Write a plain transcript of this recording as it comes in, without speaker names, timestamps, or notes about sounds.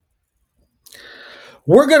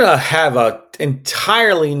We're going to have an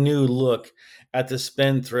entirely new look at the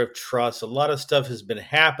Spendthrift Trust. A lot of stuff has been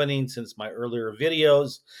happening since my earlier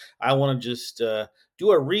videos. I want to just do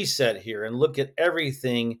a reset here and look at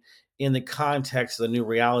everything in the context of the new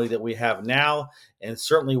reality that we have now and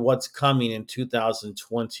certainly what's coming in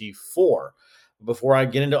 2024. Before I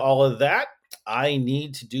get into all of that, I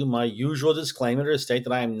need to do my usual disclaimer to state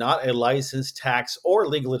that I am not a licensed tax or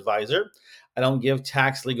legal advisor. I don't give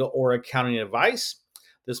tax, legal, or accounting advice.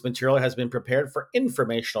 This material has been prepared for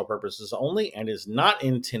informational purposes only and is not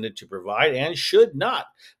intended to provide and should not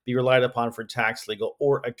be relied upon for tax, legal,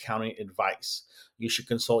 or accounting advice. You should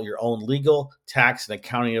consult your own legal, tax, and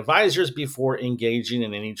accounting advisors before engaging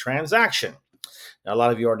in any transaction. Now, a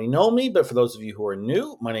lot of you already know me, but for those of you who are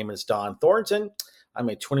new, my name is Don Thornton. I'm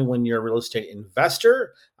a 21-year real estate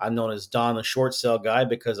investor. I'm known as Don the Short Sale Guy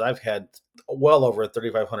because I've had well over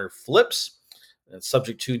 3,500 flips and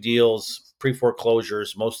subject to deals,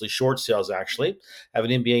 pre-foreclosures, mostly short sales actually. I have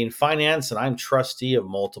an MBA in finance and I'm trustee of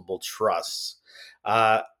multiple trusts.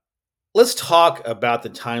 Let's talk about the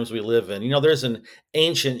times we live in. There's an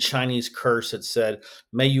ancient Chinese curse that said,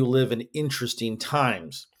 may you live in interesting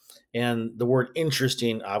times. And the word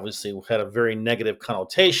interesting obviously had a very negative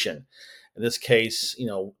connotation. In this case,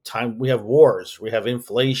 time we have wars, we have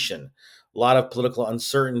inflation, a lot of political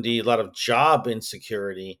uncertainty, a lot of job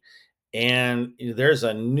insecurity, and there's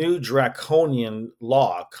a new draconian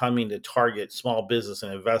law coming to target small business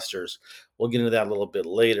and investors. We'll get into that a little bit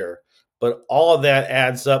later. But all of that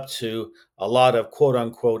adds up to a lot of quote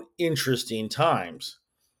unquote interesting times.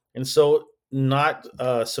 And so, not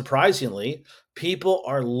surprisingly, people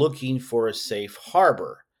are looking for a safe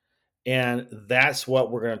harbor. And that's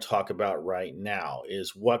what we're going to talk about right now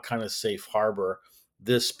is what kind of safe harbor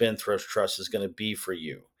this Spendthrift Trust is going to be for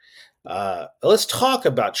you. Let's talk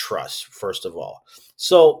about trust, first of all.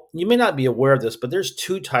 So you may not be aware of this, but there's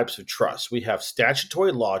two types of trust. We have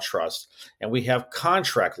statutory law trust and we have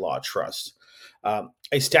contract law trust.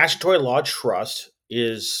 A statutory law trust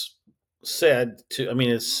is said to,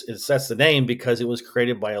 that's the name because it was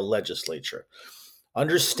created by a legislature.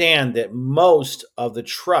 Understand that most of the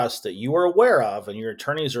trusts that you are aware of and your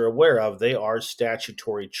attorneys are aware of, they are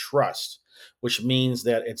statutory trusts, which means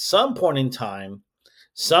that at some point in time,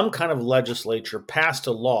 some kind of legislature passed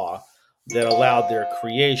a law that allowed their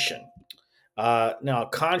creation. Now,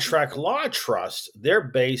 contract law trusts, they're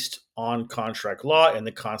based on contract law and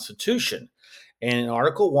the Constitution. And in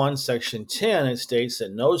Article 1, Section 10, it states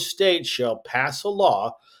that no state shall pass a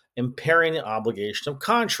law impairing the obligation of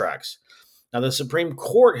contracts. Now, the Supreme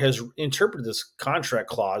Court has interpreted this contract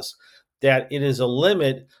clause that it is a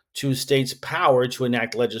limit to states' power to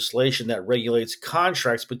enact legislation that regulates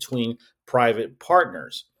contracts between private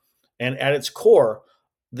partners. And at its core,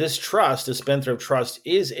 this trust, the Spendthrift Trust,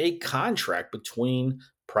 is a contract between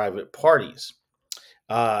private parties.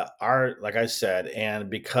 Like I said, and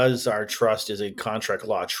because our trust is a contract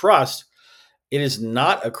law trust, it is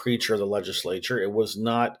not a creature of the legislature. It was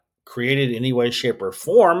not created in any way, shape, or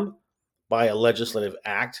form by a legislative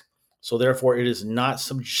act. So therefore, it is not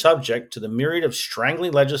subject to the myriad of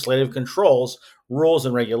strangling legislative controls, rules,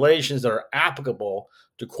 and regulations that are applicable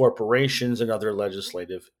to corporations and other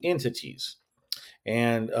legislative entities.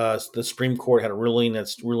 And the Supreme Court had a ruling,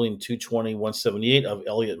 that's ruling 220-178 of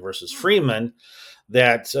Elliott versus Freeman,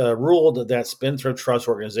 that ruled that Spendthrift Trust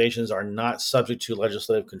organizations are not subject to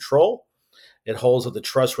legislative control. It holds that the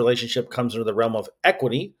trust relationship comes under the realm of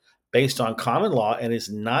equity based on common law and is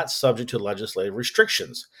not subject to legislative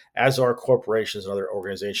restrictions, as are corporations and other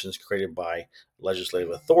organizations created by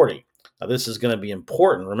legislative authority. Now, this is going to be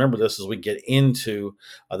important. Remember this as we get into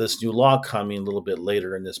this new law coming a little bit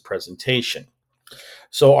later in this presentation.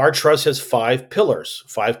 So our trust has 5 pillars,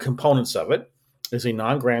 5 components of it. It's a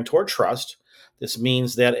non-grantor trust. This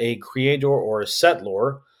means that a creator or a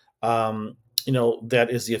settlor, that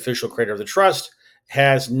is the official creator of the trust,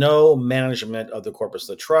 has no management of the corpus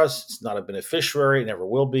of the trust. It's not a beneficiary, it never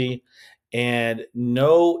will be. And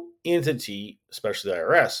no entity, especially the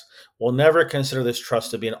IRS, will never consider this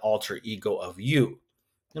trust to be an alter ego of you.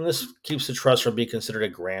 And this keeps the trust from being considered a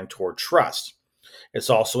grantor trust. It's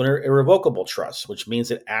also an irrevocable trust, which means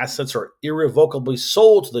that assets are irrevocably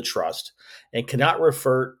sold to the trust and cannot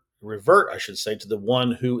revert, to the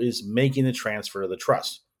one who is making the transfer of the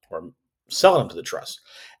trust or selling them to the trust.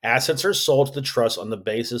 Assets are sold to the trust on the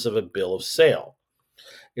basis of a bill of sale.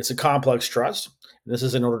 It's a complex trust. This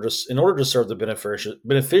is in order to serve the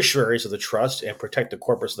beneficiaries of the trust and protect the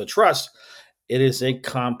corpus of the trust. It is a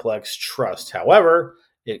complex trust. However,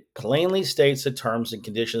 it plainly states the terms and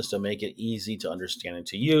conditions to make it easy to understand and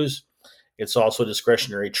to use. It's also a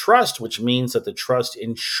discretionary trust, which means that the trust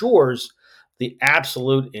ensures the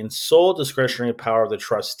absolute and sole discretionary power of the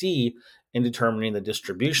trustee in determining the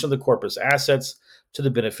distribution of the corpus assets to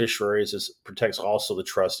the beneficiaries. It protects also the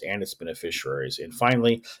trust and its beneficiaries. And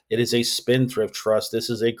finally, it is a spendthrift trust.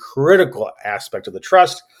 This is a critical aspect of the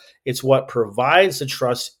trust. It's what provides the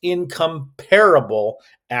trust incomparable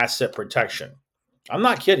asset protection. I'm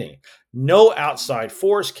not kidding. No outside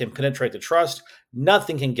force can penetrate the trust.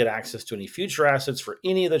 Nothing can get access to any future assets for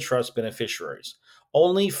any of the trust beneficiaries.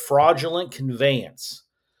 Only fraudulent conveyance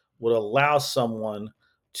would allow someone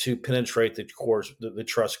to penetrate the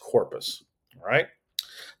trust corpus. All right.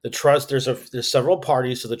 The trust, there's several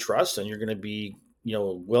parties to the trust, and you're going to be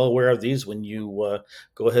well aware of these when you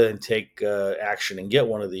go ahead and take action and get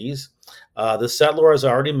one of these. The settlor, as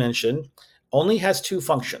I already mentioned, only has two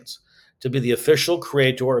functions: to be the official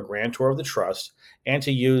creator or grantor of the trust, and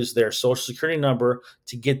to use their social security number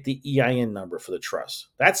to get the EIN number for the trust.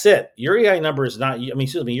 That's it. Your EIN number is not,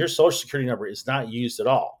 your social security number is not used at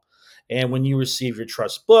all. And when you receive your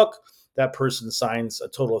trust book, that person signs a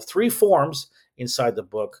total of 3 forms inside the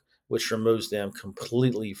book, which removes them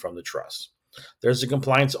completely from the trust. There's a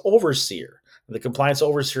compliance overseer. The compliance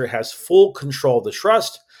overseer has full control of the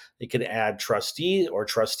trust. They can add trustees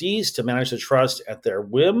to manage the trust at their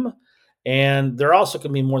whim. And there also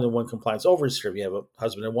can be more than one compliance overseer if you have a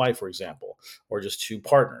husband and wife, for example, or just 2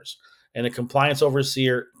 partners. And a compliance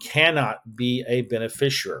overseer cannot be a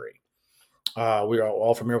beneficiary. We are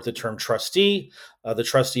all familiar with the term trustee. The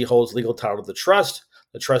trustee holds legal title to the trust.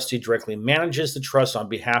 The trustee directly manages the trust on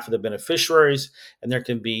behalf of the beneficiaries, and there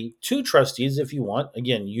can be 2 trustees if you want.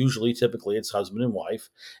 Again, typically it's husband and wife,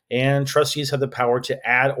 and trustees have the power to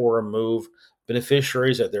add or remove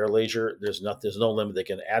beneficiaries at their leisure. There's no limit. They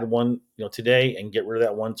can add one, today and get rid of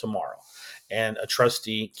that one tomorrow. And a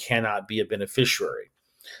trustee cannot be a beneficiary.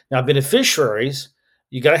 Now, beneficiaries,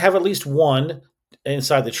 you got to have at least one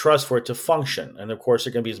inside the trust for it to function. And of course,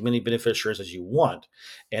 there can be as many beneficiaries as you want.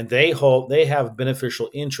 And they have beneficial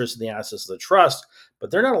interest in the assets of the trust,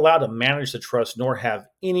 but they're not allowed to manage the trust nor have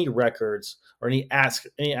any records or any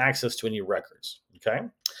access to any records. Okay.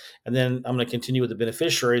 And then I'm going to continue with the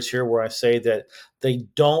beneficiaries here, where I say that they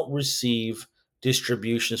don't receive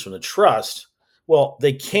distributions from the trust. Well,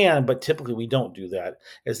 they can, but typically we don't do that,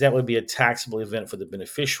 as that would be a taxable event for the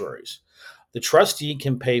beneficiaries. The trustee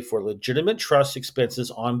can pay for legitimate trust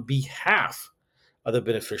expenses on behalf of the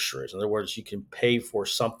beneficiaries. In other words, you can pay for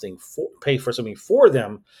something for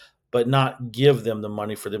them, but not give them the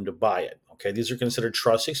money for them to buy it. Okay, these are considered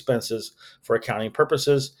trust expenses for accounting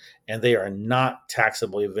purposes, and they are not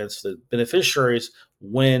taxable events for the beneficiaries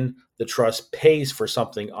when the trust pays for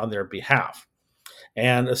something on their behalf.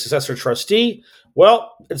 And a successor trustee,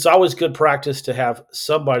 well, it's always good practice to have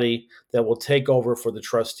somebody that will take over for the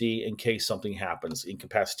trustee in case something happens,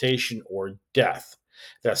 incapacitation or death.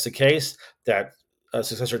 If that's the case, that a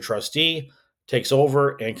successor trustee takes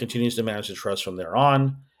over and continues to manage the trust from there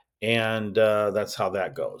on. And that's how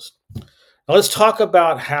that goes. Now, let's talk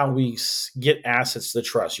about how we get assets to the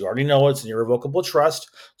trust. You already know it's an irrevocable trust,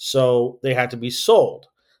 so they have to be sold.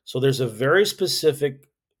 So there's a very specific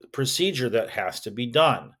procedure that has to be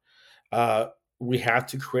done. We have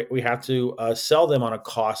to sell them on a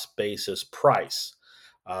cost basis price.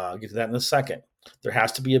 I'll get to that in a second. There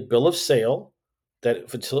has to be a bill of sale that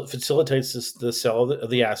facilitates the sale of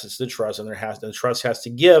the assets to the trust, and the trust has to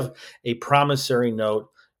give a promissory note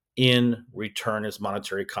in return as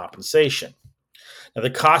monetary compensation. Now, the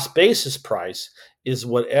cost basis price is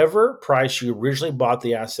whatever price you originally bought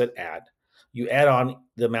the asset at. You add on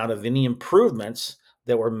the amount of any improvements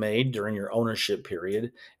that were made during your ownership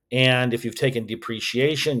period. And if you've taken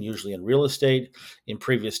depreciation, usually in real estate, in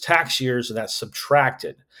previous tax years, and that's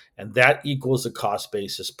subtracted. And that equals the cost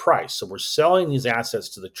basis price. So we're selling these assets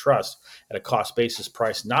to the trust at a cost basis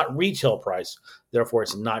price, not retail price. Therefore,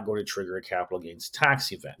 it's not going to trigger a capital gains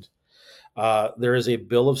tax event. There is a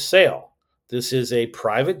bill of sale. This is a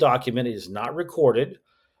private document. It is not recorded.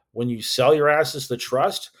 When you sell your assets to the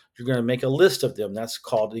trust, you're going to make a list of them. That's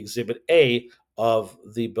called Exhibit A of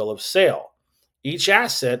the bill of sale. Each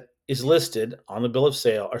asset is listed on the bill of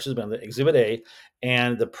sale, or excuse me, on the Exhibit A,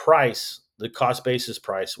 and the price, the cost basis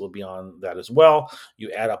price, will be on that as well.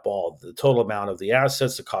 You add up all the total amount of the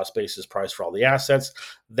assets, the cost basis price for all the assets.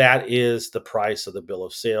 That is the price of the bill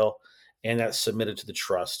of sale, and that's submitted to the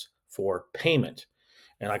trust for payment.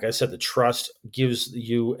 And like I said, the trust gives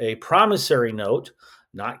you a promissory note,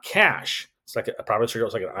 not cash. It's like a promissory note,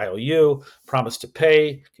 it's like an IOU. Promise to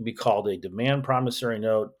pay can be called a demand promissory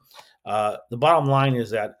note. The bottom line is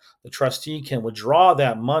that the trustee can withdraw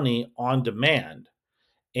that money on demand,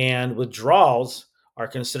 and withdrawals are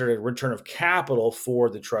considered a return of capital for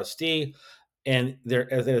the trustee. and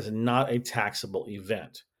that is not a taxable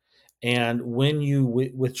event. And when you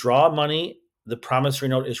withdraw money, the promissory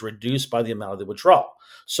note is reduced by the amount of the withdrawal.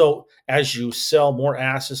 So as you sell more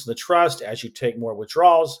assets in the trust, as you take more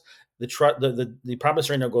withdrawals, the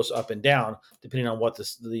promissory note goes up and down depending on what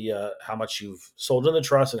the how much you've sold in the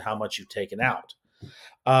trust and how much you've taken out.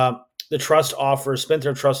 The trust offers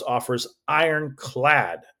Spendthrift Trust offers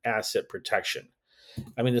ironclad asset protection.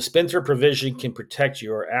 I mean, the Spendthrift provision can protect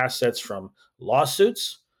your assets from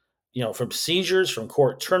lawsuits, from seizures, from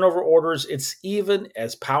court turnover orders. It's even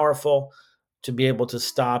as powerful to be able to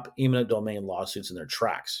stop eminent domain lawsuits in their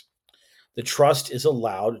tracks. The trust is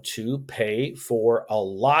allowed to pay for a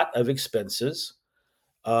lot of expenses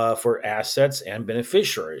for assets and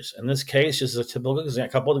beneficiaries. In this case, just a typical a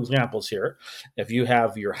couple of examples here. If you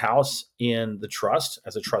have your house in the trust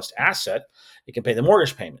as a trust asset, it can pay the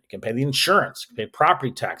mortgage payment, it can pay the insurance, it can pay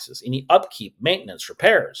property taxes, any upkeep, maintenance,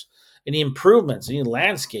 repairs, any improvements, any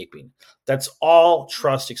landscaping. That's all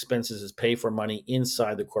trust expenses is pay for money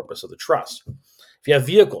inside the corpus of the trust. If you have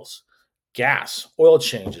vehicles, gas, oil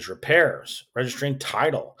changes, repairs, registering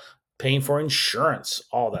title, paying for insurance,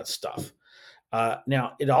 all that stuff.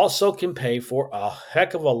 Now, it also can pay for a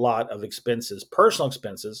heck of a lot of expenses, personal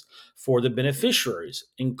expenses for the beneficiaries,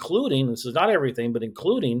 including, this is not everything, but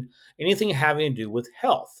including anything having to do with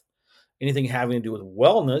health, anything having to do with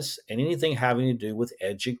wellness, and anything having to do with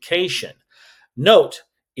education. Note,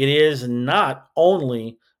 it is not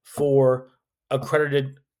only for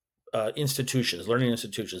accredited institutions, learning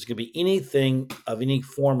institutions. It could be anything of any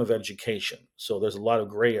form of education. So there's a lot of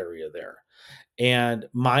gray area there. And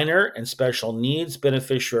minor and special needs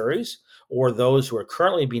beneficiaries, or those who are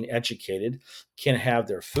currently being educated, can have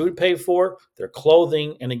their food paid for, their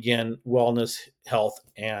clothing, and again, wellness, health,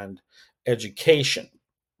 and education.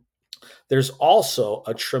 There's also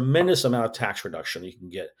a tremendous amount of tax reduction you can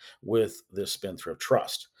get with this Spendthrift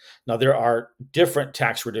Trust. Now, there are different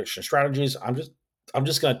tax reduction strategies. I'm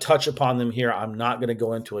just going to touch upon them here. I'm not going to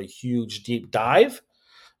go into a huge deep dive.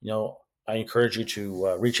 I encourage you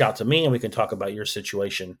to reach out to me and we can talk about your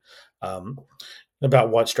situation, um,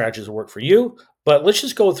 about what strategies will work for you. But let's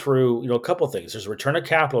just go through, a couple of things. There's a return of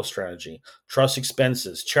capital strategy, trust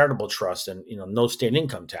expenses, charitable trust, and no state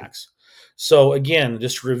income tax. So again,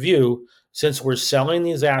 just to review, since we're selling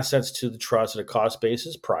these assets to the trust at a cost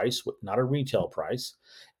basis price, not a retail price,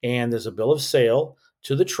 and there's a bill of sale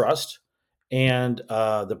to the trust, and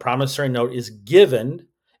the promissory note is given,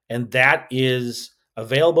 and that is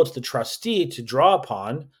available to the trustee to draw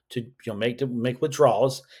upon to make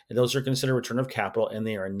withdrawals, and those are considered return of capital, and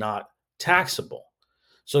they are not taxable.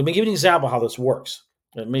 So let me give you an example of how this works.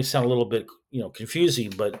 It may sound a little bit confusing,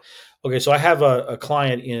 but okay. So I have a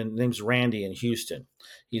client name's Randy in Houston.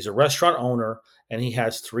 He's a restaurant owner, and he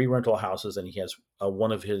has 3 rental houses, and he has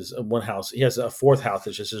one house. He has a 4th house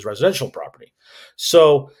that's just his residential property.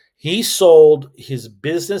 So he sold his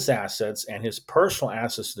business assets and his personal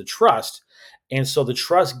assets to the trust, and so the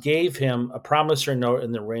trust gave him a promissory note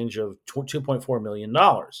in the range of $2.4 million.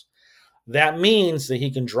 That means that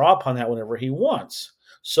he can draw upon that whenever he wants.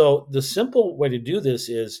 So the simple way to do this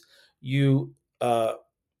is you, you're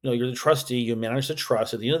the trustee, you manage the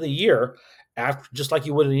trust. At the end of the year, after, just like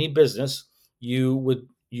you would in any business,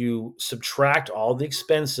 you subtract all the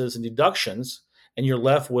expenses and deductions, and you're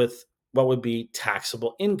left with what would be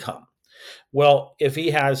taxable income. Well, if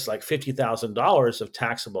he has like $50,000 of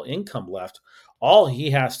taxable income left, all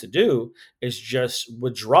he has to do is just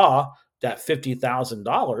withdraw that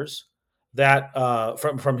 $50,000 that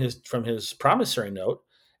from his promissory note,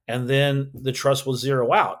 and then the trust will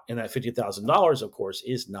zero out. And that $50,000, of course,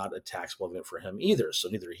 is not a taxable event for him either. So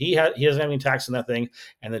neither he doesn't have any tax on that thing,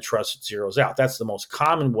 and the trust zeroes out. That's the most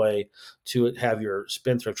common way to have your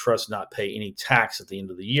Spendthrift Trust not pay any tax at the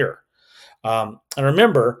end of the year. And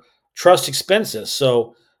remember, trust expenses.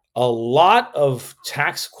 So a lot of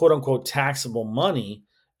quote unquote, taxable money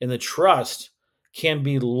in the trust can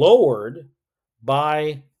be lowered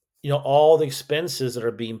by, all the expenses that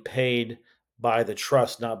are being paid by the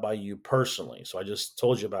trust, not by you personally. So I just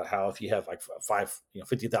told you about how if you have like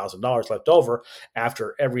 $50,000 left over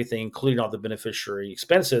after everything, including all the beneficiary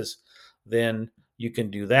expenses, then you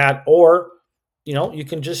can do that. Or you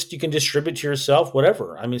can distribute to yourself,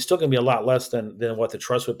 whatever. I mean, it's still going to be a lot less than what the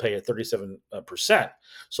trust would pay at 37%.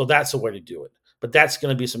 So that's a way to do it. But that's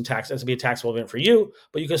going to be some tax. That's going to be a taxable event for you,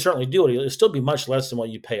 but you can certainly do it. It'll still be much less than what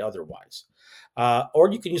you pay otherwise. Or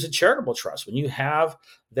you can use a charitable trust when you have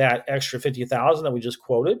that extra 50,000 that we just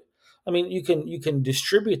quoted. I mean, you can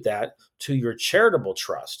distribute that to your charitable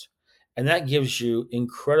trust, and that gives you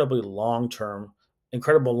incredible long-term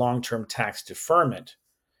tax deferment.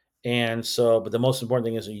 And so, but the most important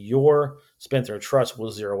thing is that your Spendthrift trust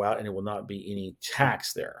will zero out and it will not be any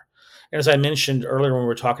tax there. And as I mentioned earlier when we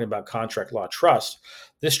were talking about contract law trust,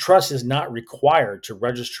 this trust is not required to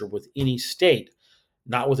register with any state,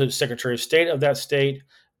 not with the Secretary of State of that state.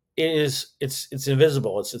 It's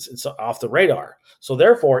invisible. It's off the radar. So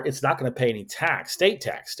therefore, it's not going to pay any tax, state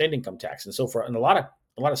income tax. And so for in a lot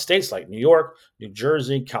of states like New York, New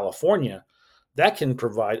Jersey, California, that can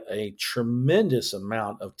provide a tremendous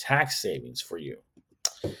amount of tax savings for you.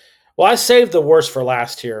 Well, I saved the worst for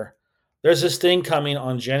last here. There's this thing coming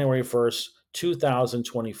on January 1st,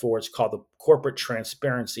 2024. It's called the Corporate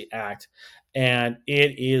Transparency Act. And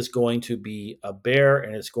it is going to be a bear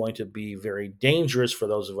and it's going to be very dangerous for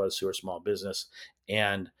those of us who are small business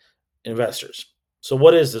and investors. So,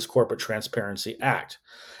 what is this Corporate Transparency Act?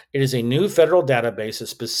 It is a new federal database that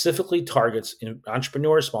specifically targets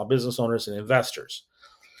entrepreneurs, small business owners, and investors.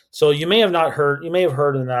 So you may have heard in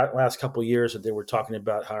the last couple of years that they were talking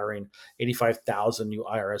about hiring 85,000 new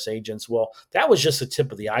IRS agents. Well, that was just the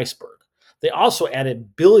tip of the iceberg. They also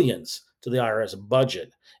added billions to the IRS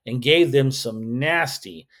budget and gave them some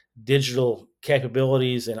nasty digital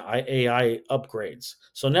capabilities and AI upgrades.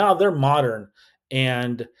 So now they're modern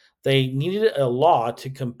and they needed a law to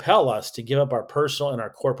compel us to give up our personal and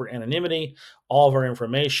our corporate anonymity, all of our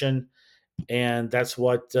information, and that's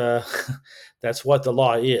what the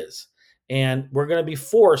law is. And we're going to be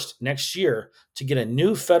forced next year to get a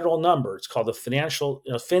new federal number. It's called the financial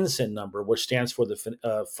FinCEN number, which stands for it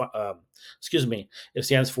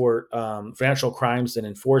stands for Financial Crimes and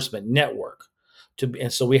Enforcement Network.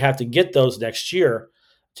 And so we have to get those next year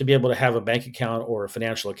to be able to have a bank account or a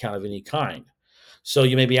financial account of any kind. So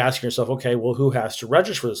you may be asking yourself, okay, well, who has to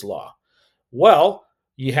register for this law? Well,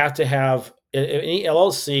 you have to have any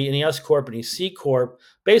LLC, any S corp, any C corp,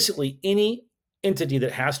 basically any entity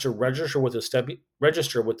that has to register with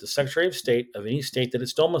the Secretary of State of any state that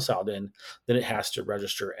it's domiciled in, then it has to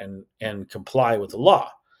register and comply with the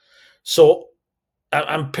law. So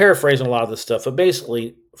I'm paraphrasing a lot of this stuff, but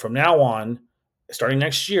basically, from now on, starting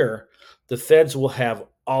next year, the feds will have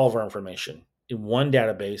all of our information in one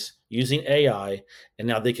database using AI, and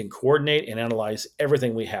now they can coordinate and analyze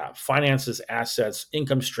everything we have: finances, assets,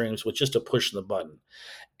 income streams, with just a push of the button.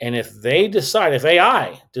 And if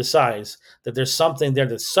AI decides that there's something there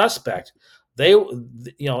that's suspect, they,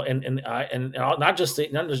 and not just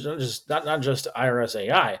IRS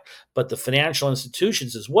AI, but the financial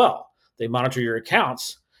institutions as well. They monitor your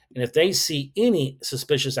accounts, and if they see any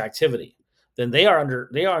suspicious activity, then they are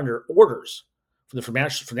under orders from the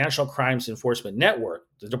Financial Crimes Enforcement Network,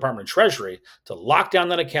 the Department of Treasury, to lock down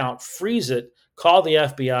that account, freeze it, call the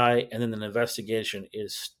FBI, and then an investigation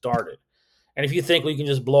is started. And if you think we can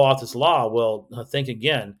just blow off this law, well, think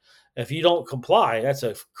again. If you don't comply, that's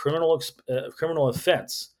a criminal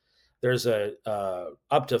offense. There's a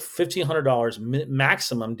up to $1,500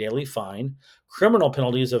 maximum daily fine, criminal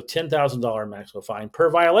penalties of $10,000 maximum fine per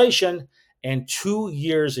violation, and 2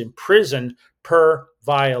 years in prison per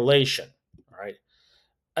violation. All right.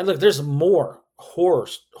 And look, there's more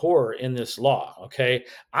horror in this law. Okay,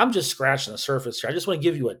 I'm just scratching the surface here. I just want to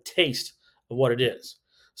give you a taste of what it is.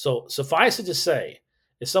 So suffice it to say,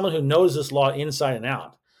 as someone who knows this law inside and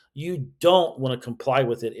out, you don't want to comply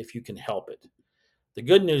with it if you can help it. The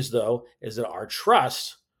good news, though, is that our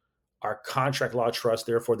trusts are contract law trusts.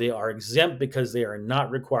 Therefore, they are exempt because they are not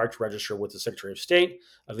required to register with the Secretary of State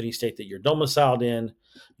of any state that you're domiciled in.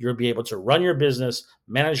 You'll be able to run your business,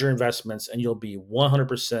 manage your investments, and you'll be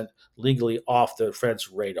 100% legally off the Fed's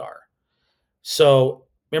radar. So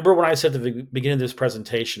remember when I said at the beginning of this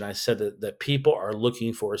presentation, I said that people are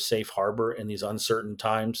looking for a safe harbor in these uncertain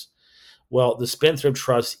times? Well, the Spendthrift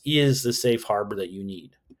Trust is the safe harbor that you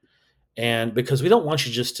need. And because we don't want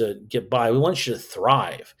you just to get by, we want you to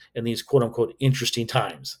thrive in these quote unquote interesting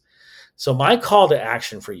times. So, my call to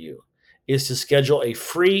action for you is to schedule a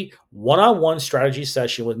free one on one strategy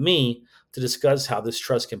session with me to discuss how this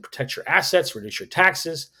trust can protect your assets, reduce your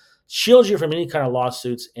taxes, shield you from any kind of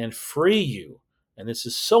lawsuits, and free you. And this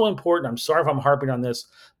is so important. I'm sorry if I'm harping on this,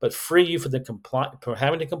 but free you from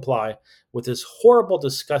having to comply with this horrible,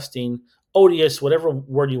 disgusting, odious, whatever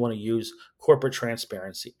word you want to use, Corporate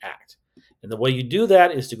Transparency Act. And the way you do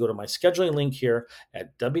that is to go to my scheduling link here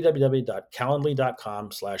at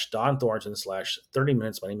www.calendly.com/Don Thornton/30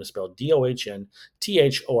 minutes. My name is spelled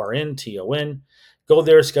DOHNTHORNTON. Go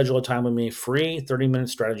there, schedule a time with me, free 30-minute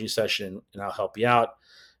strategy session, and I'll help you out,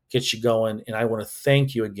 get you going. And I want to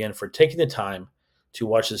thank you again for taking the time to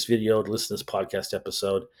watch this video, to listen to this podcast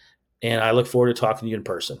episode. And I look forward to talking to you in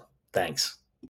person. Thanks.